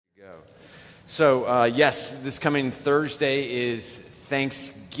Go. So, yes, this coming Thursday is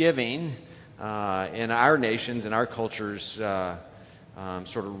Thanksgiving in our nations, in our culture's sort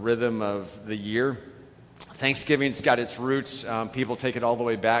of rhythm of the year. Thanksgiving's got its roots. People take it all the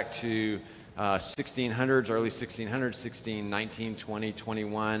way back to 1600s, early 1600s, 16, 19, 20,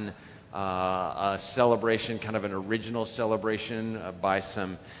 21, a celebration, kind of an original celebration by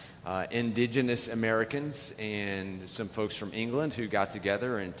some indigenous Americans and some folks from England who got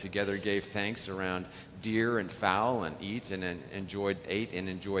together and together gave thanks around deer and fowl and ate and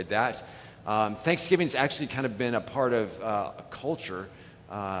enjoyed that. Thanksgiving's actually kind of been a part of a culture,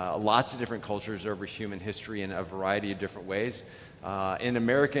 lots of different cultures over human history in a variety of different ways. In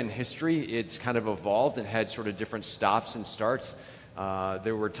American history, it's kind of evolved and had sort of different stops and starts.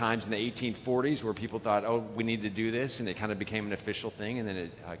 There were times in the 1840s where people thought, oh, we need to do this, and it kind of became an official thing, and then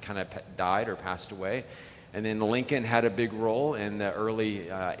it kind of died or passed away. And then Lincoln had a big role in the early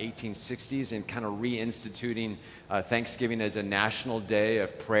 1860s in kind of reinstituting Thanksgiving as a national day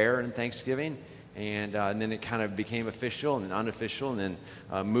of prayer and Thanksgiving. And then it kind of became official and then unofficial, and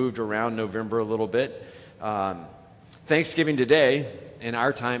then moved around November a little bit. Thanksgiving today, in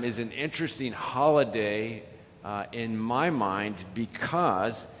our time, is an interesting holiday in my mind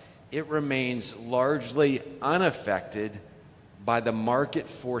because it remains largely unaffected by the market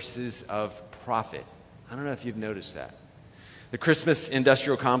forces of profit. I don't know if you've noticed that. The Christmas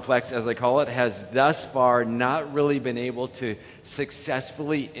industrial complex, as I call it, has thus far not really been able to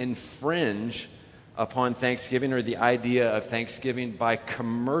successfully infringe upon Thanksgiving or the idea of Thanksgiving by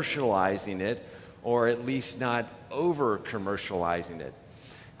commercializing it, or at least not over-commercializing it.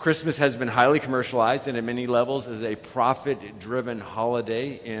 Christmas has been highly commercialized and at many levels is a profit-driven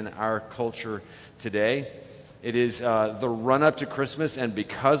holiday in our culture today. It is the run-up to Christmas and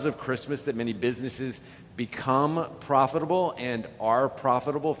because of Christmas that many businesses become profitable and are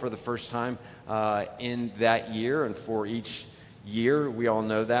profitable for the first time in that year and for each year. We all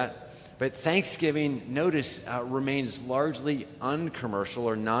know that. But Thanksgiving, notice, remains largely uncommercial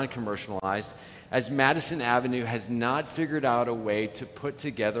or non-commercialized, as Madison Avenue has not figured out a way to put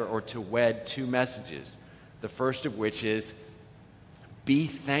together or to wed two messages. The first of which is, be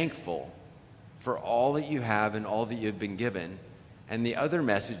thankful for all that you have and all that you've been given. And the other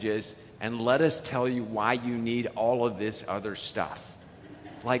message is, and let us tell you why you need all of this other stuff.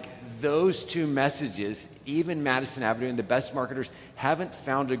 Like those two messages, even Madison Avenue and the best marketers haven't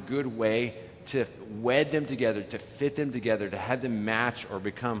found a good way to wed them together, to fit them together, to have them match or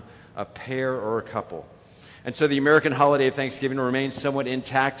become a pair or a couple. And so the American holiday of Thanksgiving remains somewhat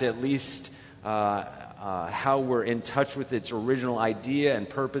intact, at least how we're in touch with its original idea and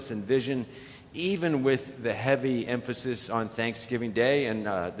purpose and vision, even with the heavy emphasis on Thanksgiving Day and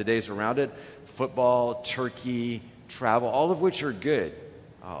the days around it, football, turkey, travel, all of which are good.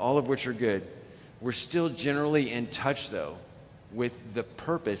 We're still generally in touch, though, with the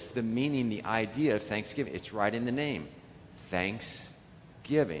purpose, the meaning, the idea of Thanksgiving. It's right in the name.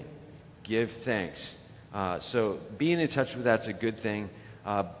 Thanksgiving. Give thanks. So being in touch with that's a good thing.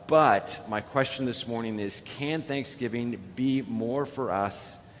 But my question this morning is, can Thanksgiving be more for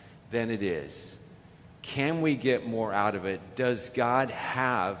us than it is? Can we get more out of it? Does God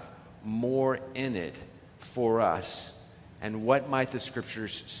have more in it for us? And what might the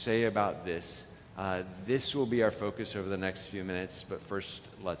scriptures say about this? This will be our focus over the next few minutes, but first,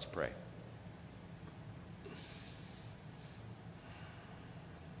 let's pray.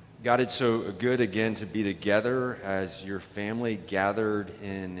 God, it's so good again to be together as your family gathered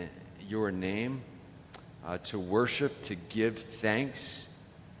in your name, to worship, to give thanks,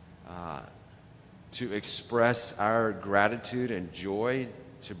 to express our gratitude and joy,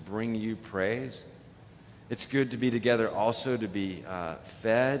 to bring you praise. It's good to be together also to be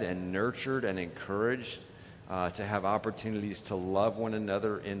fed and nurtured and encouraged, to have opportunities to love one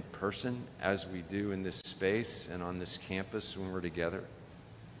another in person as we do in this space and on this campus when we're together.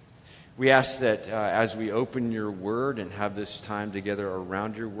 We ask that as we open your word and have this time together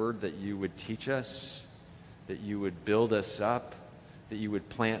around your word, that you would teach us, that you would build us up, that you would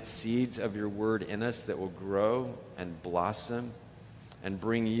plant seeds of your word in us that will grow and blossom and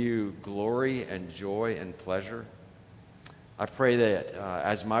bring you glory and joy and pleasure. I pray that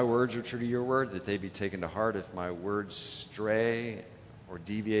as my words are true to your word, that they be taken to heart. If my words stray or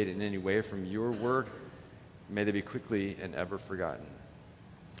deviate in any way from your word, may they be quickly and ever forgotten.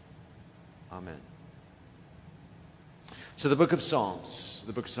 Amen. So the book of Psalms,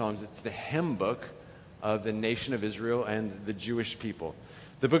 it's the hymn book of the nation of Israel and the Jewish people.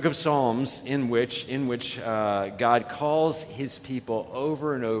 The book of Psalms in which God calls his people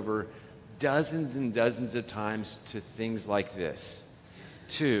over and over dozens and dozens of times to things like this.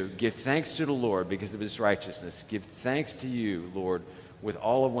 2, give thanks to the Lord because of his righteousness. Give thanks to you, Lord, with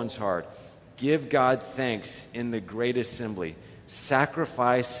all of one's heart. Give God thanks in the great assembly.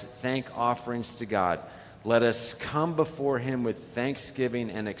 Sacrifice thank offerings to God. Let us come before him with thanksgiving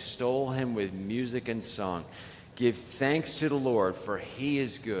and extol him with music and song. Give thanks to the Lord, for he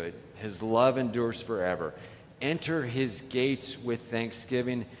is good. His love endures forever. Enter his gates with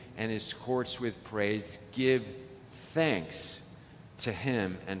thanksgiving and his courts with praise. Give thanks to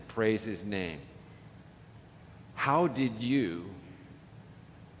him and praise his name. How did you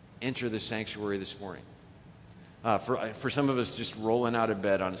enter the sanctuary this morning? For some of us, just rolling out of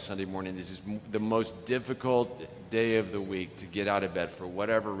bed on a Sunday morning, this is the most difficult day of the week to get out of bed for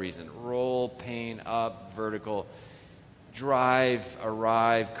whatever reason. Roll, pain, up, vertical, drive,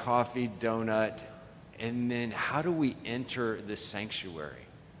 arrive, coffee, donut. And then how do we enter the sanctuary?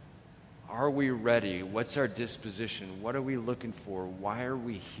 Are we ready? What's our disposition? What are we looking for? Why are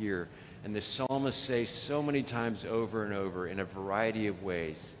we here? And the psalmist says so many times over and over in a variety of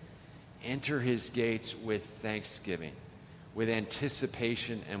ways, enter his gates with thanksgiving, with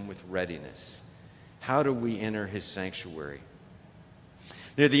anticipation, and with readiness. How do we enter his sanctuary?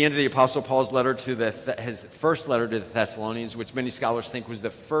 Near the end of the Apostle Paul's letter to his first letter to the Thessalonians, which many scholars think was the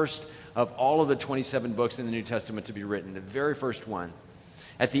first of all of the 27 books in the New Testament to be written, the very first one.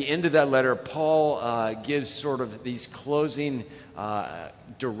 At the end of that letter, Paul gives sort of these closing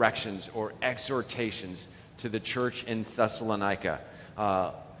directions or exhortations to the church in Thessalonica.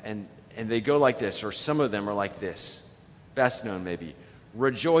 And they go like this, or some of them are like this. Best known maybe.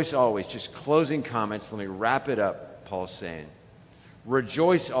 Rejoice always. Just closing comments. Let me wrap it up, Paul's saying.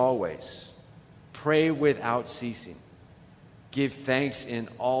 Rejoice always. Pray without ceasing. Give thanks in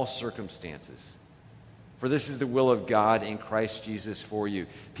all circumstances. For this is the will of God in Christ Jesus for you.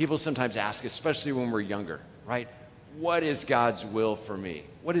 People sometimes ask, especially when we're younger, right? What is God's will for me?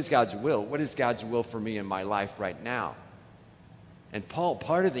 What is God's will? What is God's will for me in my life right now? And Paul,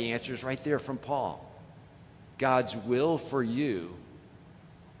 part of the answer is right there from Paul. God's will for you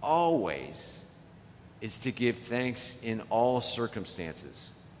always is to give thanks in all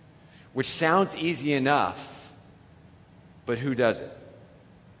circumstances, which sounds easy enough, but who does it?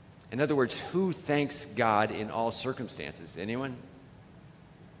 In other words, who thanks God in all circumstances? Anyone?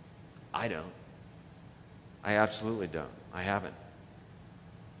 I don't. I absolutely don't. I haven't.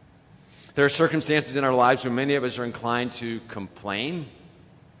 There are circumstances in our lives where many of us are inclined to complain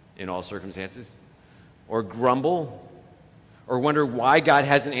in all circumstances, or grumble, or wonder why God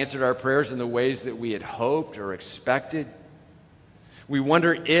hasn't answered our prayers in the ways that we had hoped or expected. We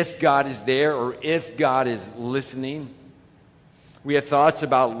wonder if God is there or if God is listening. We have thoughts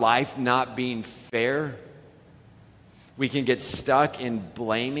about life not being fair. We can get stuck in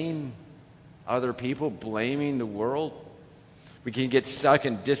blaming other people, blaming the world. We can get stuck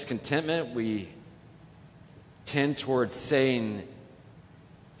in discontentment. We tend towards saying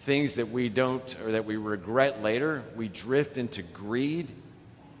things that we don't or that we regret later. We drift into greed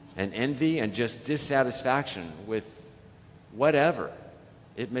and envy and just dissatisfaction with whatever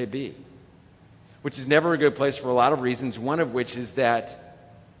it may be, which is never a good place for a lot of reasons, one of which is that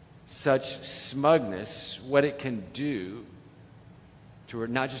such smugness, what it can do to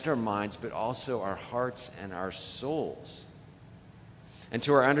not just our minds, but also our hearts and our souls, and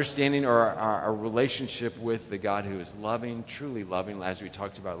to our understanding or our relationship with the God who is loving, truly loving, as we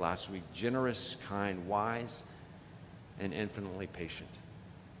talked about last week, generous, kind, wise, and infinitely patient.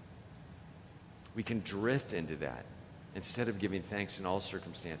 We can drift into that. Instead of giving thanks in all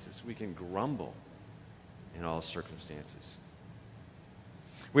circumstances, we can grumble in all circumstances.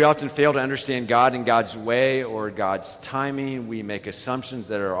 We often fail to understand God and God's way or God's timing. We make assumptions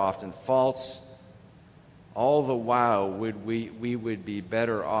that are often false. All the while, we would be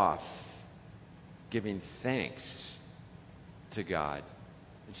better off giving thanks to God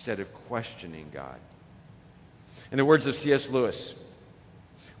instead of questioning God. In the words of C.S. Lewis,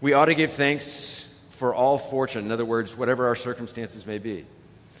 we ought to give thanks for all fortune. In other words, whatever our circumstances may be.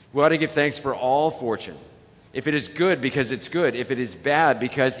 We ought to give thanks for all fortune. If it is good, because it's good. If it is bad,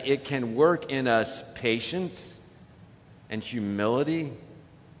 because it can work in us patience and humility,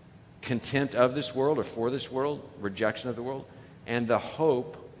 contempt of this world or for this world, rejection of the world, and the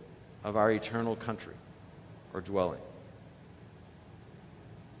hope of our eternal country or dwelling.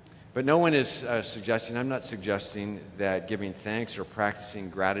 But no one is suggesting, I'm not suggesting that giving thanks or practicing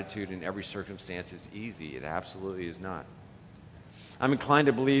gratitude in every circumstance is easy. It absolutely is not. I'm inclined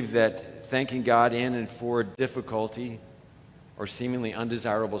to believe that thanking God in and for difficulty or seemingly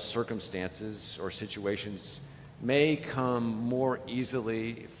undesirable circumstances or situations may come more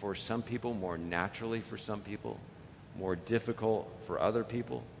easily for some people, more naturally for some people, more difficult for other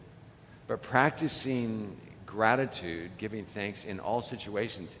people. But practicing gratitude, giving thanks in all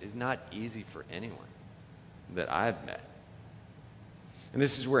situations is not easy for anyone that I've met. And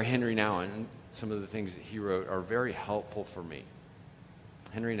this is where Henry Nouwen, some of the things that he wrote are very helpful for me.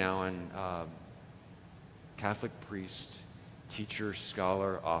 Henry Nouwen, Catholic priest, teacher,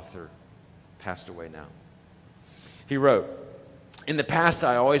 scholar, author, passed away now. He wrote, "In the past,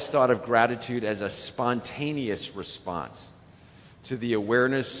 I always thought of gratitude as a spontaneous response to the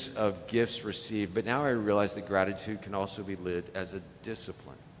awareness of gifts received, but now I realize that gratitude can also be lived as a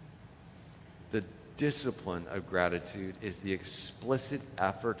discipline. The discipline of gratitude is the explicit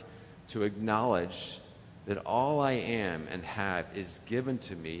effort to acknowledge that all I am and have is given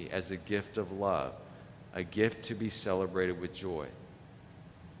to me as a gift of love, a gift to be celebrated with joy.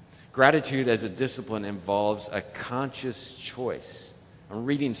 Gratitude as a discipline involves a conscious choice." I'm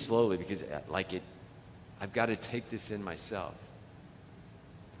reading slowly because I've got to take this in myself.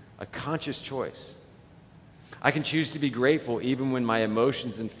 A conscious choice. I can choose to be grateful even when my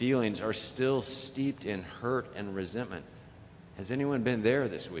emotions and feelings are still steeped in hurt and resentment. Has anyone been there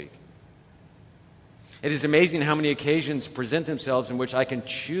this week? It is amazing how many occasions present themselves in which I can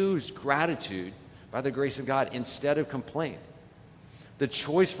choose gratitude by the grace of God instead of complaint. The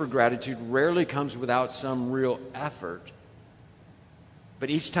choice for gratitude rarely comes without some real effort, but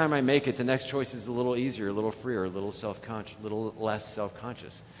each time I make it, the next choice is a little easier, a little freer, a little self-conscious, a little less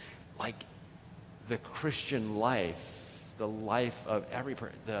self-conscious. Like the Christian life, the life of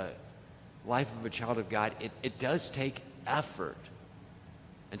the life of a child of God, it does take effort.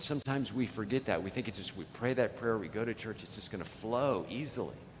 And sometimes we forget that. We think it's just, we pray that prayer, we go to church, it's just going to flow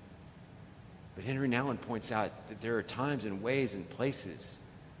easily. But Henry Nouwen points out that there are times and ways and places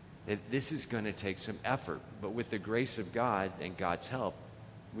that this is going to take some effort. But with the grace of God and God's help,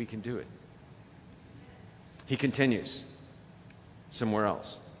 we can do it. He continues somewhere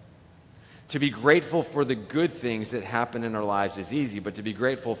else. To be grateful for the good things that happen in our lives is easy, but to be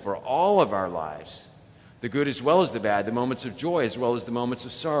grateful for all of our lives, the good as well as the bad, the moments of joy as well as the moments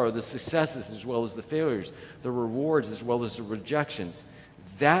of sorrow, the successes as well as the failures, the rewards as well as the rejections,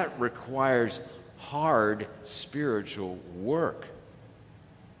 that requires hard spiritual work.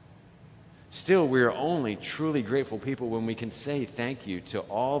 Still, we are only truly grateful people when we can say thank you to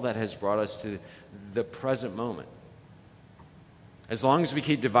all that has brought us to the present moment. As long as we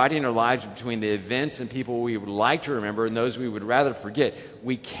keep dividing our lives between the events and people we would like to remember and those we would rather forget,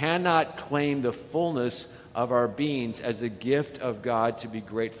 we cannot claim the fullness of our beings as a gift of God to be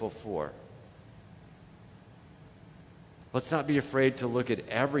grateful for. Let's not be afraid to look at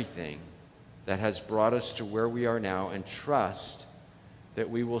everything that has brought us to where we are now and trust that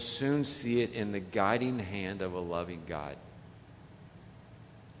we will soon see it in the guiding hand of a loving God.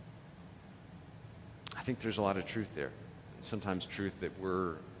 I think there's a lot of truth there. Sometimes truth that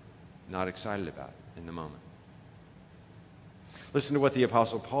we're not excited about in the moment. Listen to what the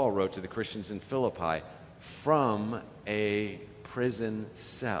Apostle Paul wrote to the Christians in Philippi from a prison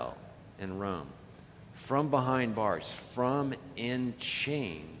cell in Rome, from behind bars, from in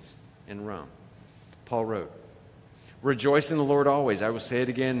chains in Rome. Paul wrote, "Rejoice in the Lord always." I will say it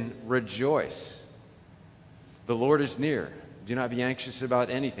again, rejoice. "The Lord is near. Do not be anxious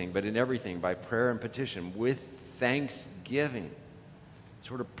about anything, but in everything, by prayer and petition, with thanksgiving,"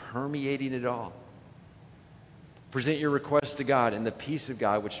 sort of permeating it all. "Present your requests to God, and the peace of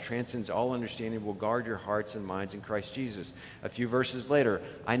God, which transcends all understanding, will guard your hearts and minds in Christ Jesus." A few verses later,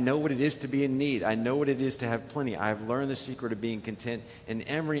 "I know what it is to be in need. I know what it is to have plenty. I have learned the secret of being content in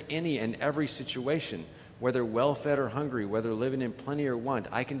any and every situation, whether well-fed or hungry, whether living in plenty or want.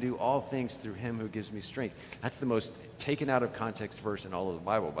 I can do all things through him who gives me strength." That's the most taken out of context verse in all of the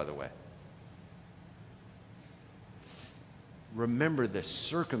Bible, by the way. Remember the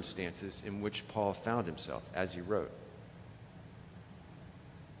circumstances in which Paul found himself as he wrote.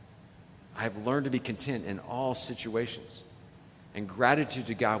 "I have learned to be content in all situations." And gratitude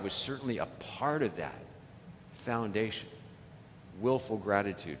to God was certainly a part of that foundation. Willful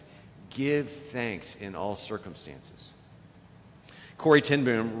gratitude. Give thanks in all circumstances. Corrie ten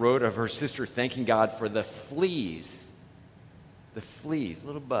Boom wrote of her sister thanking God for the fleas,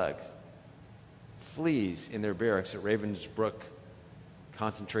 little bugs, fleas in their barracks at Ravensbrück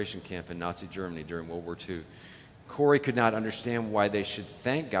concentration camp in Nazi Germany during World War II. Corrie could not understand why they should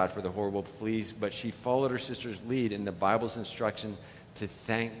thank God for the horrible fleas, but she followed her sister's lead in the Bible's instruction to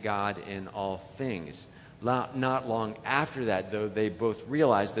thank God in all things. Not long after that, though, they both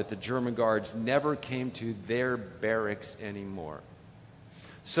realized that the German guards never came to their barracks anymore.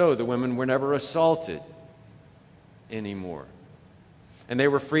 So the women were never assaulted anymore. And they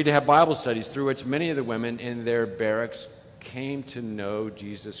were free to have Bible studies through which many of the women in their barracks came to know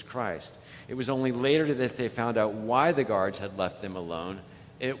Jesus Christ. It was only later that they found out why the guards had left them alone.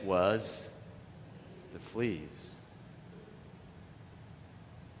 It was the fleas.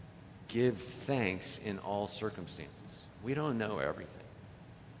 Give thanks in all circumstances. We don't know everything.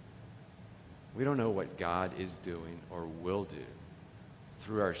 We don't know what God is doing or will do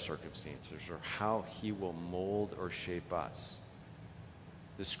through our circumstances or how he will mold or shape us.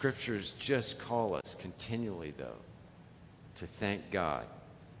 The scriptures just call us continually, though, to thank God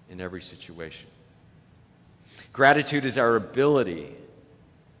in every situation. Gratitude is our ability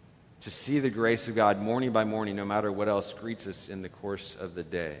to see the grace of God morning by morning, no matter what else greets us in the course of the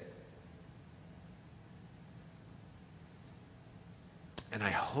day. And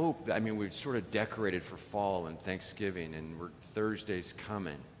I hope, we've sort of decorated for fall and Thanksgiving, and Thursday's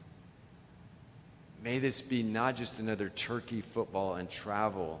coming. May this be not just another turkey, football, and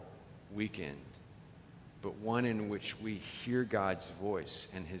travel weekend, but one in which we hear God's voice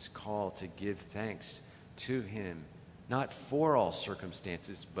and his call to give thanks to him, not for all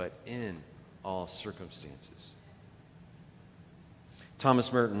circumstances, but in all circumstances.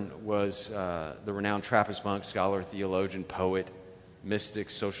 Thomas Merton was the renowned Trappist monk, scholar, theologian, poet,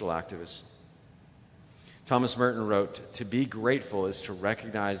 mystic, social activist. Thomas Merton wrote, "To be grateful is to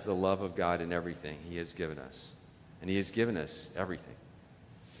recognize the love of God in everything he has given us." And he has given us everything.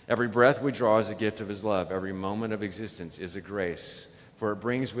 Every breath we draw is a gift of his love. Every moment of existence is a grace, for it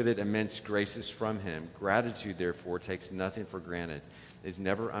brings with it immense graces from him. Gratitude, therefore, takes nothing for granted, is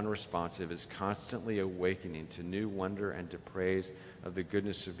never unresponsive, is constantly awakening to new wonder and to praise of the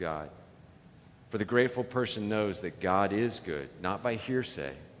goodness of God. For the grateful person knows that God is good, not by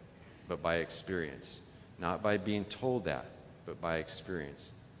hearsay, but by experience. Not by being told that, but by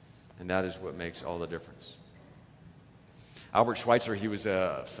experience. And that is what makes all the difference. Albert Schweitzer, he was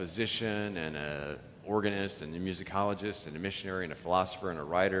a physician and an organist and a musicologist and a missionary and a philosopher and a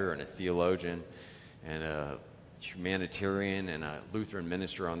writer and a theologian and a humanitarian and a Lutheran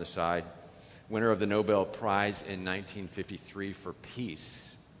minister on the side. Winner of the Nobel Prize in 1953 for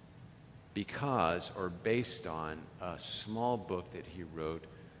peace, because, or based on, a small book that he wrote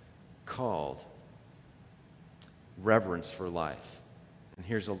called Reverence for Life. And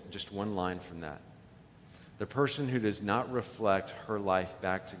here's just one line from that. The person who does not reflect her life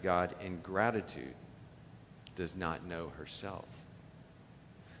back to God in gratitude does not know herself.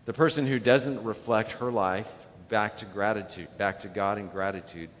 The person who doesn't reflect her life back to God in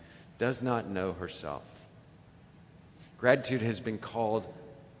gratitude, does not know herself. Gratitude has been called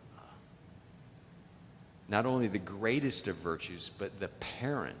not only the greatest of virtues, but the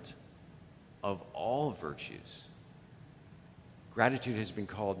parent of all virtues. Gratitude has been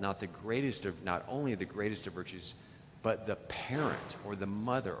called not only the greatest of virtues, but the parent or the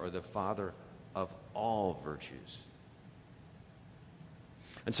mother or the father of all virtues.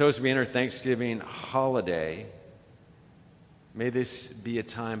 And so as we enter Thanksgiving holiday, may this be a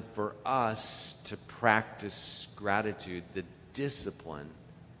time for us to practice gratitude, the discipline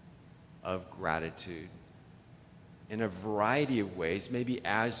of gratitude, in a variety of ways, maybe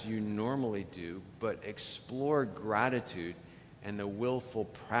as you normally do, but explore gratitude and the willful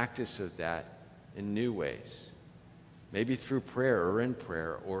practice of that in new ways. Maybe through prayer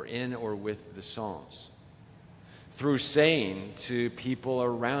or in or with the Psalms. Through saying to people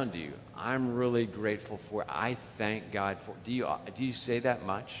around you, I'm really grateful for, I thank God for. Do you say that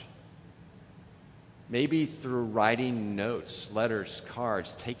much? Maybe through writing notes, letters,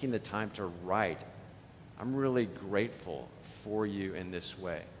 cards, taking the time to write. I'm really grateful for you in this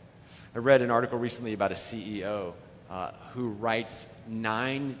way. I read an article recently about a CEO who writes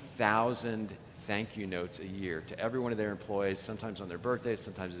 9,000 thank you notes a year to every one of their employees, sometimes on their birthdays,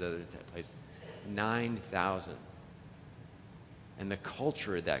 sometimes at other places. 9,000. And the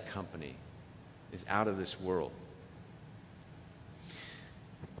culture of that company is out of this world.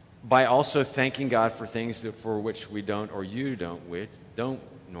 By also thanking God for things for which we don't, or you don't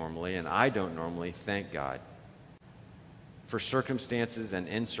normally, and I don't normally thank God. For circumstances and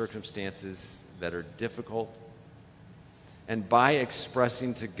in circumstances that are difficult. And by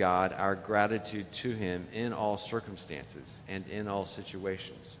expressing to God our gratitude to him in all circumstances and in all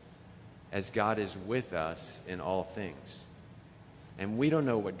situations, as God is with us in all things. And we don't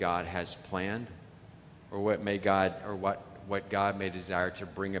know what God has planned or what God may desire to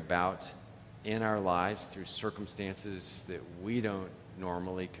bring about in our lives through circumstances that we don't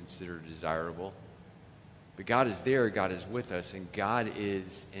normally consider desirable. But God is there, God is with us, and God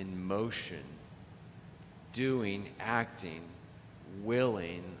is in motion, doing, acting,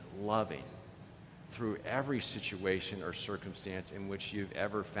 willing, loving through every situation or circumstance in which you've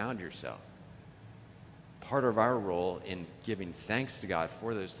ever found yourself. Part of our role in giving thanks to God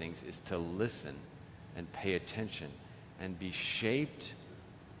for those things is to listen and pay attention and be shaped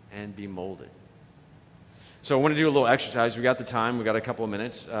and be molded. So I want to do a little exercise. We got the time. We got a couple of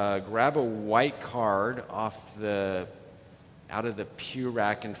minutes. Grab a white card out of the pew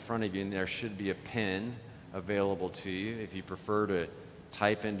rack in front of you, and there should be a pen available to you. If you prefer to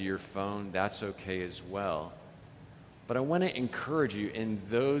type into your phone, that's okay as well. But I want to encourage you in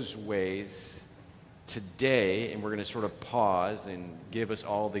those ways today, and we're going to sort of pause and give us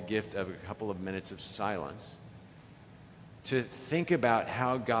all the gift of a couple of minutes of silence, to think about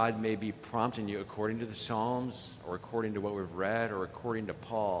how God may be prompting you according to the Psalms or according to what we've read or according to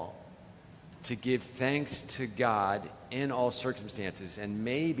Paul, to give thanks to God in all circumstances, and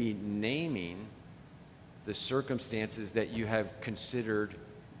maybe naming the circumstances that you have considered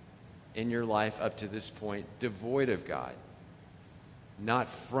in your life up to this point devoid of God,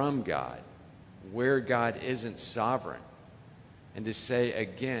 not from God, where God isn't sovereign, and to say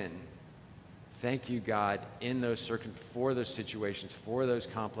again, thank you, God, in for those situations, for those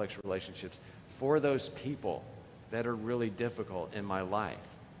complex relationships, for those people that are really difficult in my life.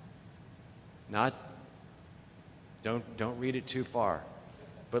 Don't read it too far,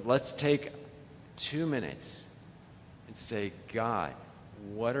 but let's take 2 minutes and say, God,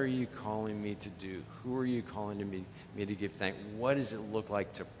 what are you calling me to do? Who are you calling me to give thanks? What does it look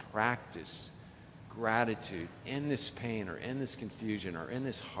like to practice gratitude in this pain or in this confusion or in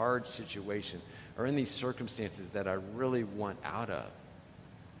this hard situation or in these circumstances that I really want out of?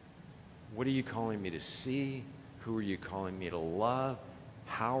 What are you calling me to see? Who are you calling me to love?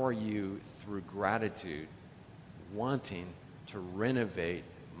 How are you, through gratitude, wanting to renovate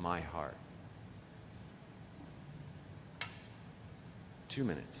my heart? 2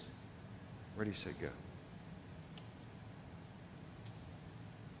 minutes. Ready, set, go.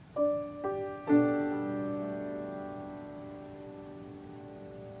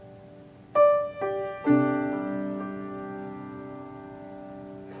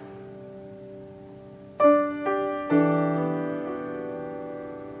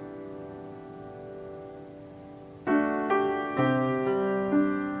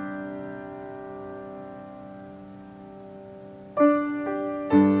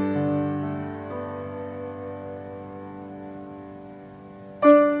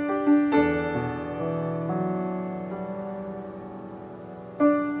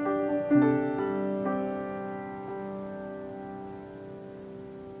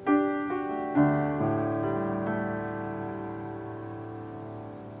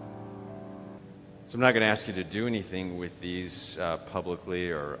 So I'm not going to ask you to do anything with these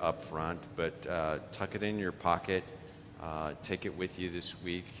publicly or up front, but tuck it in your pocket, take it with you this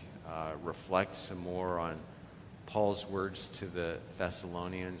week, reflect some more on Paul's words to the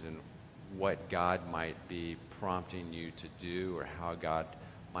Thessalonians and what God might be prompting you to do, or how God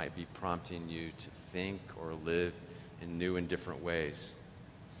might be prompting you to think or live in new and different ways.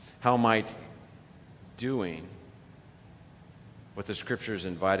 How might doing what the Scriptures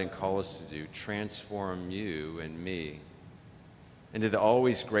invite and call us to do transform you and me into the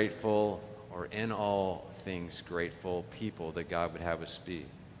always grateful, or in all things grateful, people that God would have us be.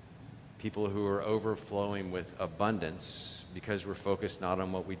 People who are overflowing with abundance because we're focused not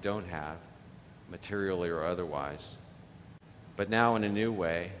on what we don't have, materially or otherwise, but now in a new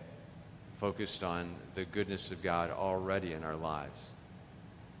way, focused on the goodness of God already in our lives.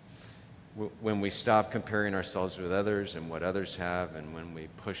 When we stop comparing ourselves with others and what others have, and when we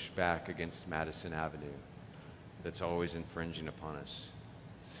push back against Madison Avenue that's always infringing upon us.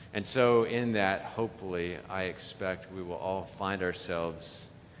 And so in that, hopefully, I expect we will all find ourselves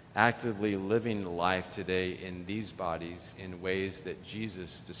actively living life today in these bodies in ways that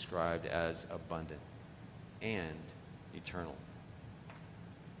Jesus described as abundant and eternal.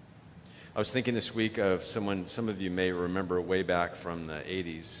 I was thinking this week of someone, some of you may remember way back from the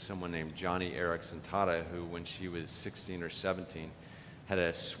 80s, someone named Johnny Erickson Tata, who when she was 16 or 17 had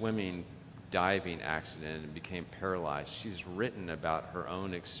a diving accident and became paralyzed. She's written about her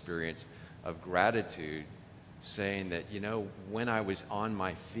own experience of gratitude, saying that, when I was on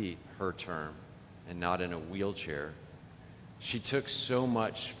my feet, her term, and not in a wheelchair, she took so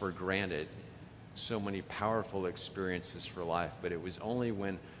much for granted, so many powerful experiences for life, but it was only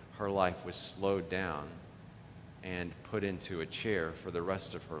when her life was slowed down and put into a chair for the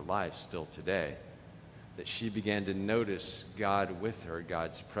rest of her life, still today, that she began to notice God with her,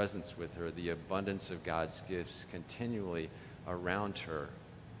 God's presence with her, the abundance of God's gifts continually around her,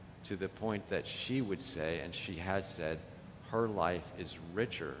 to the point that she would say, and she has said, her life is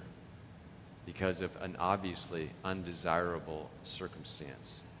richer because of an obviously undesirable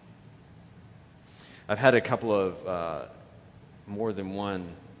circumstance. I've had a couple of more than one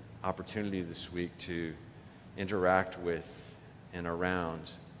opportunity this week to interact with and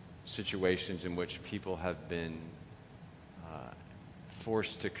around situations in which people have been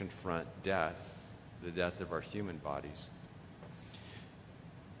forced to confront death, the death of our human bodies,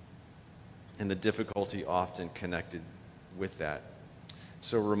 and the difficulty often connected with that.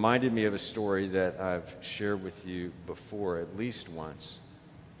 So it reminded me of a story that I've shared with you before at least once,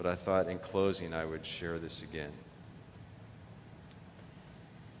 but I thought in closing I would share this again.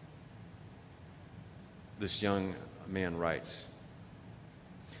 This young man writes,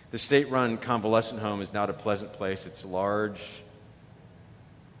 "The state-run convalescent home is not a pleasant place. It's large,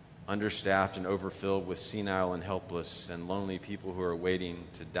 understaffed, and overfilled with senile and helpless and lonely people who are waiting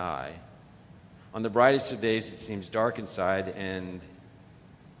to die. On the brightest of days, it seems dark inside, and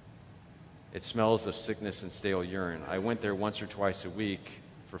it smells of sickness and stale urine. I went there once or twice a week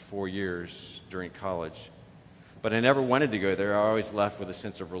for 4 years during college. But I never wanted to go there. I always left with a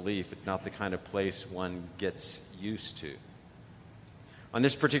sense of relief. It's not the kind of place one gets used to. On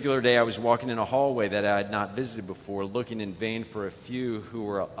this particular day, I was walking in a hallway that I had not visited before, looking in vain for a few who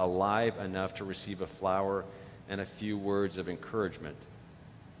were alive enough to receive a flower and a few words of encouragement.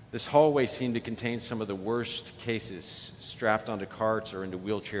 This hallway seemed to contain some of the worst cases, strapped onto carts or into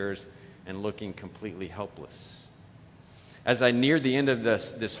wheelchairs and looking completely helpless. As I neared the end of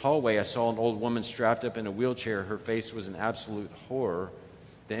this hallway, I saw an old woman strapped up in a wheelchair. Her face was an absolute horror.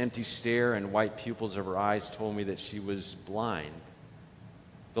 The empty stare and white pupils of her eyes told me that she was blind.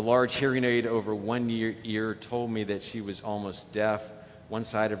 The large hearing aid over one ear told me that she was almost deaf. One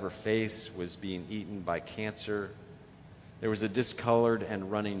side of her face was being eaten by cancer. There was a discolored and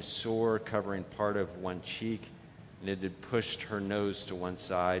running sore covering part of one cheek, and it had pushed her nose to one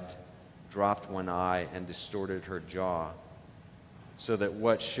side, dropped one eye, and distorted her jaw, so that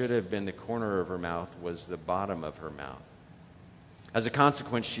what should have been the corner of her mouth was the bottom of her mouth. As a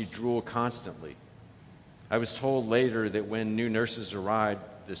consequence, she drooled constantly. I was told later that when new nurses arrived,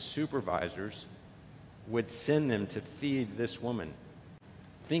 the supervisors would send them to feed this woman,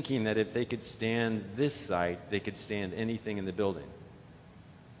 thinking that if they could stand this sight, they could stand anything in the building.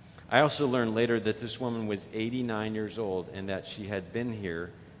 I also learned later that this woman was 89 years old and that she had been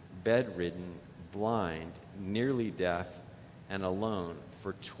here bedridden, blind, nearly deaf, and alone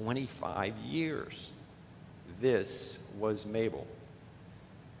for 25 years. This was Mabel.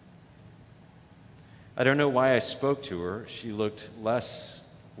 I don't know why I spoke to her. She looked less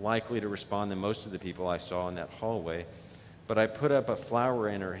likely to respond than most of the people I saw in that hallway, but I put up a flower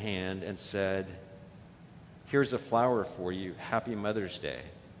in her hand and said, "Here's a flower for you. Happy Mother's Day."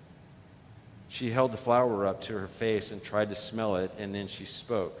 She held the flower up to her face and tried to smell it, and then she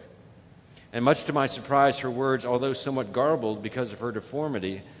spoke. And much to my surprise, her words, although somewhat garbled because of her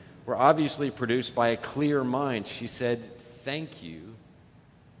deformity, were obviously produced by a clear mind. She said, "Thank you.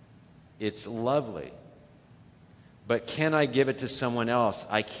 It's lovely. But can I give it to someone else?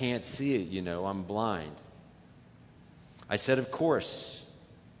 I can't see it, I'm blind." I said, "Of course."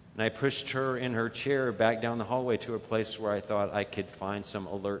 And I pushed her in her chair back down the hallway to a place where I thought I could find some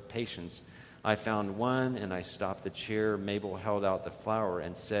alert patients. I found one, and I stopped the chair. Mabel held out the flower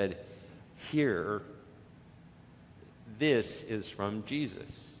and said, "Here, this is from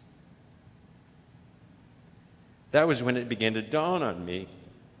Jesus." That was when it began to dawn on me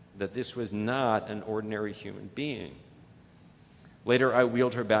that this was not an ordinary human being. Later, I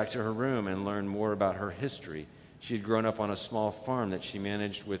wheeled her back to her room and learned more about her history. She had grown up on a small farm that she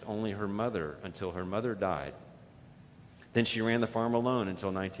managed with only her mother until her mother died. Then she ran the farm alone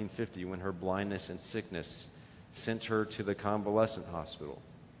until 1950, when her blindness and sickness sent her to the convalescent hospital.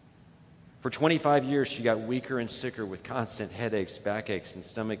 For 25 years, she got weaker and sicker with constant headaches, backaches, and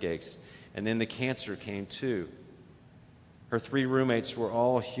stomach aches, and then the cancer came too. Her 3 roommates were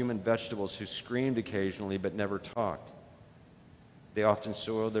all human vegetables who screamed occasionally but never talked. They often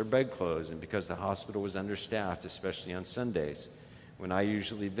soiled their bedclothes, and because the hospital was understaffed, especially on Sundays, when I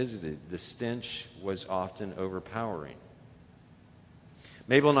usually visited, the stench was often overpowering.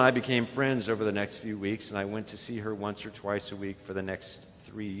 Mabel and I became friends over the next few weeks, and I went to see her once or twice a week for the next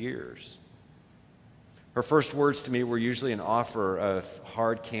 3 years. Her first words to me were usually an offer of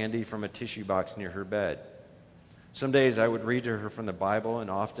hard candy from a tissue box near her bed. Some days I would read to her from the Bible, and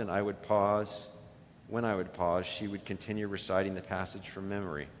often I would pause. When I would pause, she would continue reciting the passage from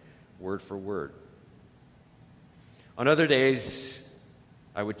memory, word for word. On other days,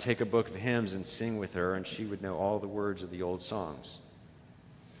 I would take a book of hymns and sing with her, and she would know all the words of the old songs.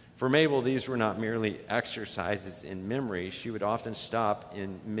 For Mabel, these were not merely exercises in memory. She would often stop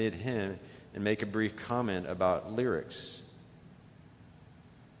in mid-hymn and make a brief comment about lyrics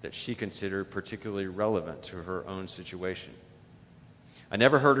that she considered particularly relevant to her own situation. I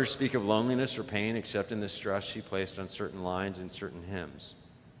never heard her speak of loneliness or pain except in the stress she placed on certain lines in certain hymns.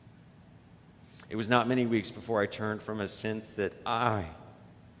 It was not many weeks before I turned from a sense that I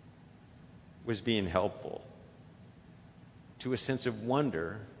was being helpful to a sense of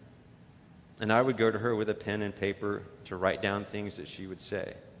wonder, and I would go to her with a pen and paper to write down things that she would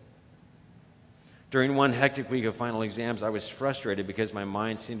say. During one hectic week of final exams, I was frustrated because my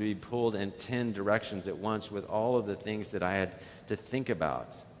mind seemed to be pulled in 10 directions at once with all of the things that I had to think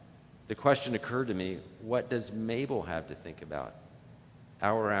about. The question occurred to me, what does Mabel have to think about?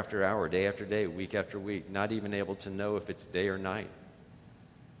 Hour after hour, day after day, week after week, not even able to know if it's day or night.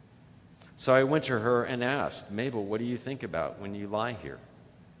 So I went to her and asked, Mabel, what do you think about when you lie here?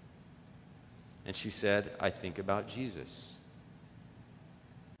 And she said, I think about Jesus.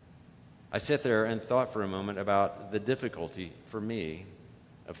 I sat there and thought for a moment about the difficulty for me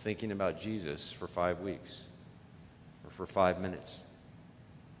of thinking about Jesus for 5 weeks or for 5 minutes.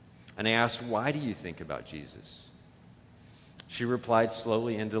 And I asked, why do you think about Jesus? She replied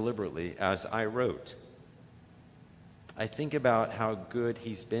slowly and deliberately as I wrote, I think about how good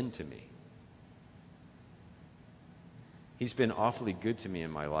he's been to me. He's been awfully good to me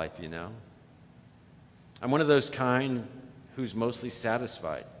in my life, you know. I'm one of those kind who's mostly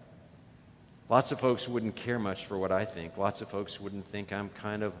satisfied. Lots of folks wouldn't care much for what I think. Lots of folks would think I'm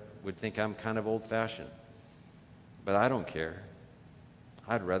kind of old-fashioned. But I don't care.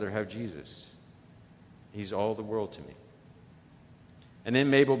 I'd rather have Jesus. He's all the world to me. And then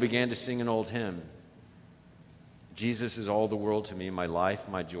Mabel began to sing an old hymn. Jesus is all the world to me, my life,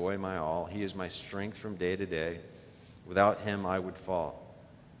 my joy, my all. He is my strength from day to day. Without him, I would fall.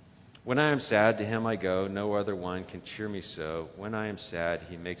 When I am sad, to him I go. No other one can cheer me so. When I am sad,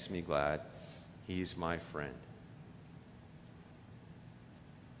 he makes me glad. He's my friend.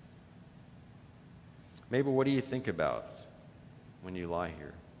 Mabel, what do you think about when you lie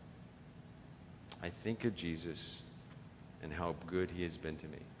here? I think of Jesus and how good he has been to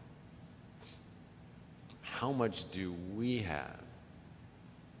me. How much do we have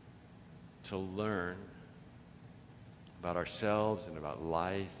to learn about ourselves and about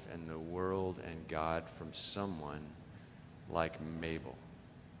life and the world and God from someone like Mabel?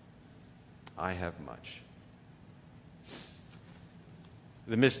 I have much.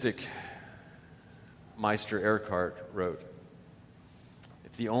 The mystic Meister Eckhart wrote,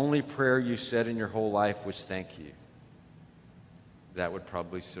 if the only prayer you said in your whole life was thank you, that would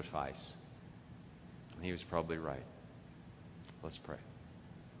probably suffice. And he was probably right. Let's pray.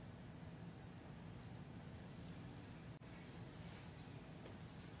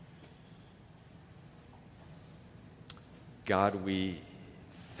 God, we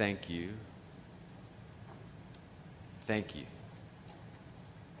thank you. Thank you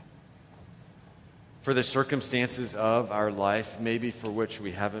for the circumstances of our life, maybe for which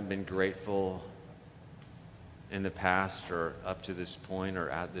we haven't been grateful in the past or up to this point or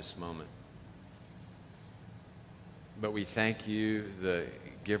at this moment. But we thank you, the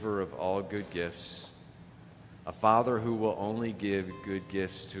giver of all good gifts, a Father who will only give good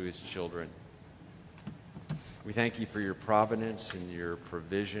gifts to his children. We thank you for your providence and your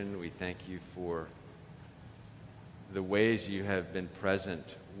provision. We thank you for the ways you have been present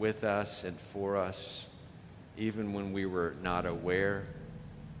with us and for us, even when we were not aware.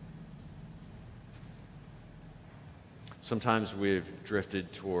 Sometimes we've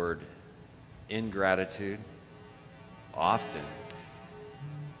drifted toward ingratitude. Often,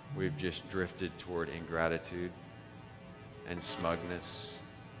 we've just drifted toward ingratitude and smugness.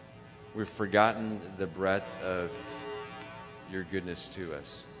 We've forgotten the breadth of your goodness to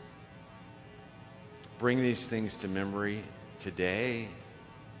us. Bring these things to memory today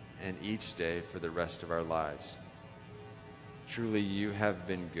and each day for the rest of our lives. Truly, you have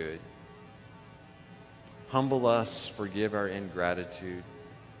been good. Humble us, forgive our ingratitude.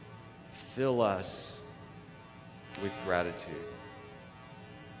 Fill us with gratitude.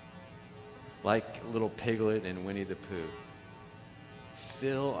 Like little Piglet and Winnie the Pooh,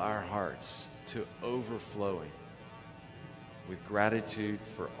 fill our hearts to overflowing with gratitude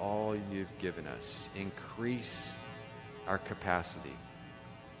for all you've given us. Increase our capacity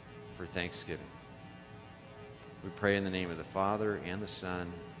for thanksgiving. We pray in the name of the Father, and the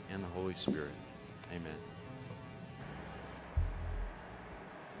Son, and the Holy Spirit. Amen.